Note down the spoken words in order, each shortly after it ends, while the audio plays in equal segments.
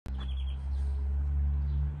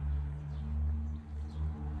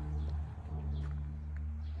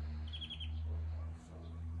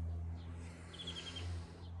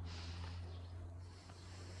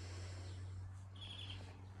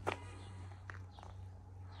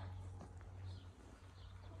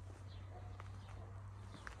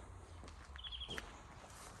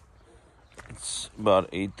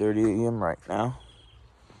About 8:30 a.m. right now.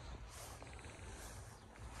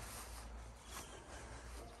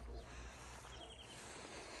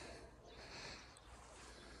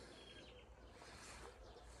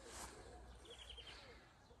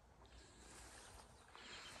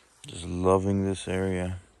 Just loving this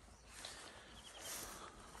area.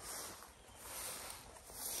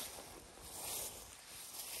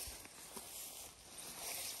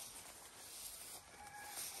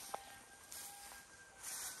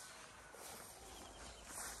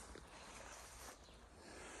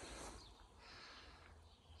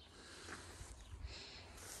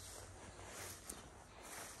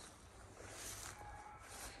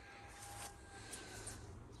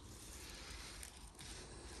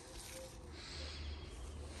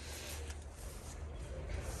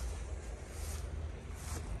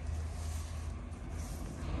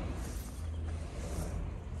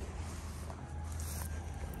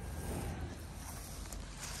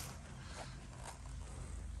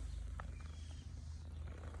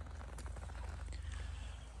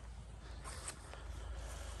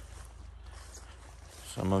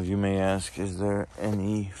 Some of you may ask, is there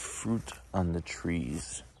any fruit on the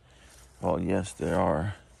trees? Well, yes, there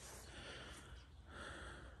are.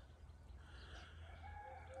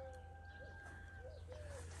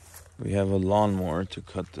 We have a lawnmower to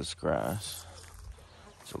cut this grass.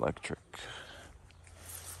 It's electric.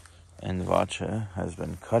 And Vacha has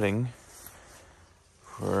been cutting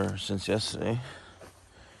since yesterday.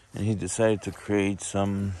 And he decided to create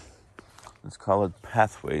some, let's call it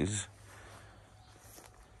pathways,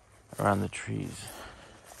 around the trees.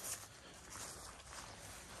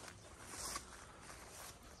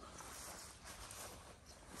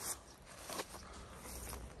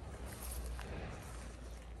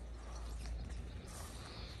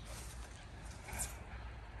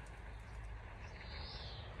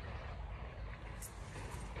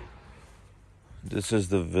 This is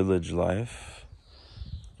the village life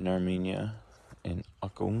in Armenia, in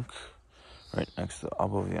Akunk, right next to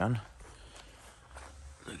Abovian.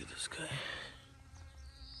 Look at this guy.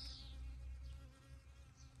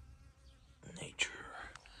 Nature.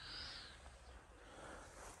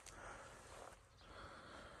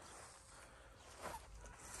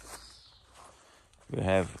 We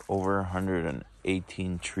have over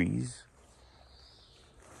 118 trees,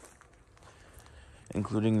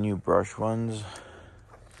 including new brush ones.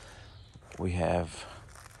 We have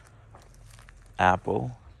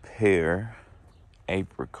apple, pear,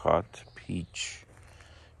 apricot, peach,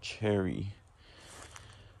 cherry,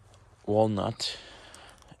 walnut,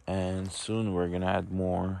 and soon we're gonna add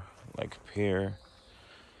more like pear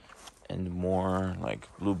and more like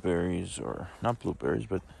blueberries, or not blueberries,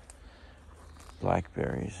 but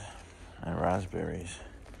blackberries and raspberries.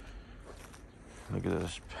 Look at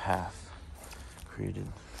this path created.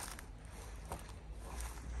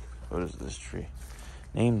 What is this tree?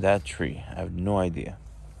 Name that tree. I have no idea,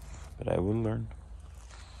 but I will learn.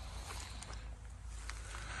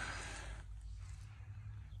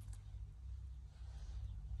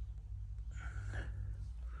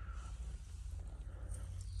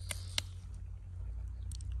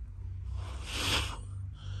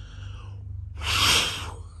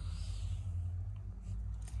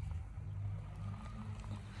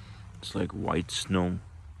 It's like white snow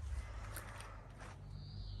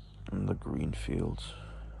in the green fields.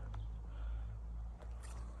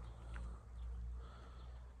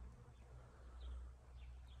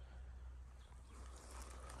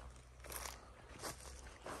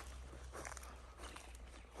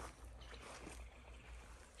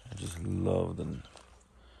 I just love the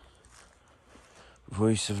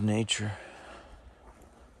voice of nature.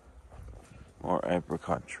 More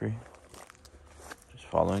apricot tree. Just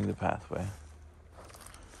following the pathway.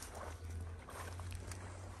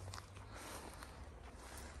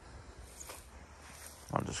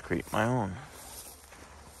 I'll just create my own.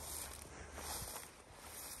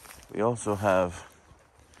 We also have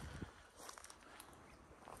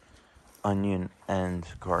onion and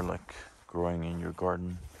garlic growing in your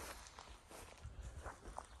garden.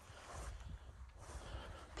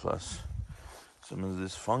 Plus some of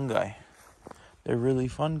this fungi. They're really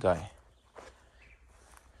fungi.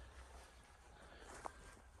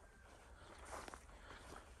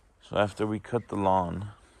 So after we cut the lawn,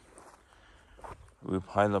 we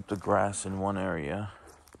pile up the grass in one area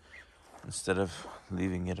instead of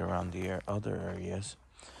leaving it around the other areas.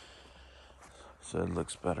 So it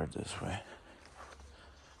looks better this way.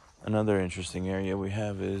 Another interesting area we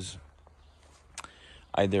have is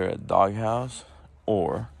either a doghouse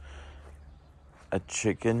or a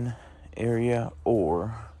chicken area,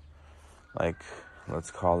 or like,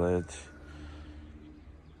 let's call it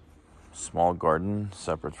small garden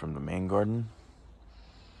separate from the main garden.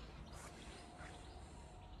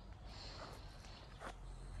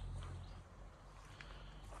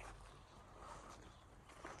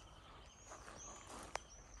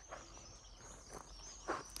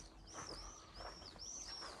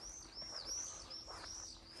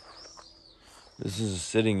 This is a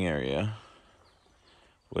sitting area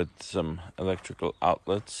with some electrical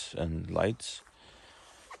outlets and lights.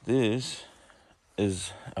 This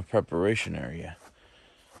is a preparation area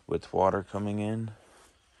with water coming in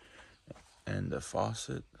and a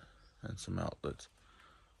faucet and some outlets.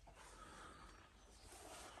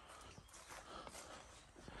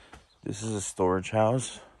 This is a storage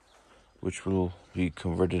house which will be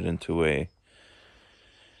converted into a,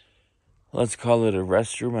 let's call it a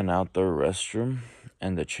restroom, an outdoor restroom,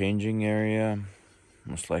 and the changing area.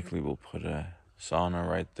 Most likely we'll put a sauna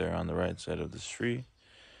right there on the right side of the street,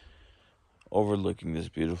 overlooking this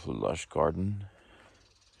beautiful lush garden.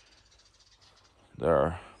 There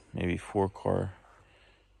are maybe 4 car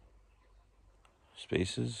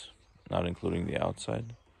spaces, not including the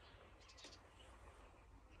outside.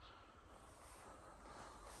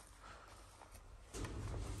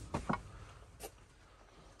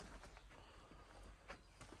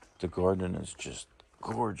 The garden is just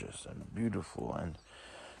gorgeous and beautiful, and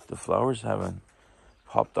the flowers haven't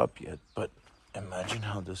popped up yet, but imagine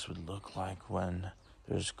how this would look like when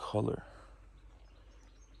there's color.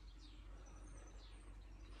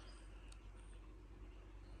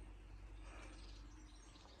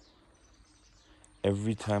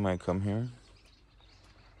 Every time I come here,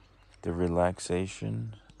 the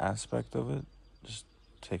relaxation aspect of it just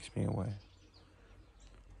takes me away.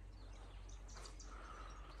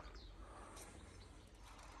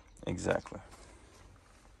 Exactly.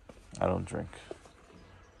 I don't drink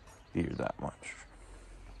beer that much.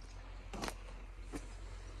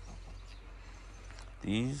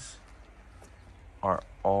 These are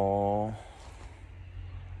all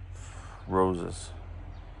roses.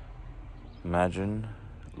 Imagine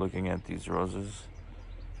looking at these roses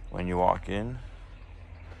when you walk in,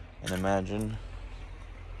 and imagine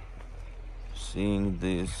seeing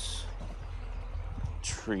this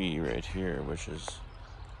tree right here, which is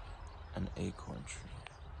an acorn tree.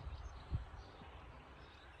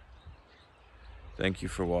 Thank you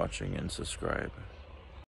for watching and subscribe.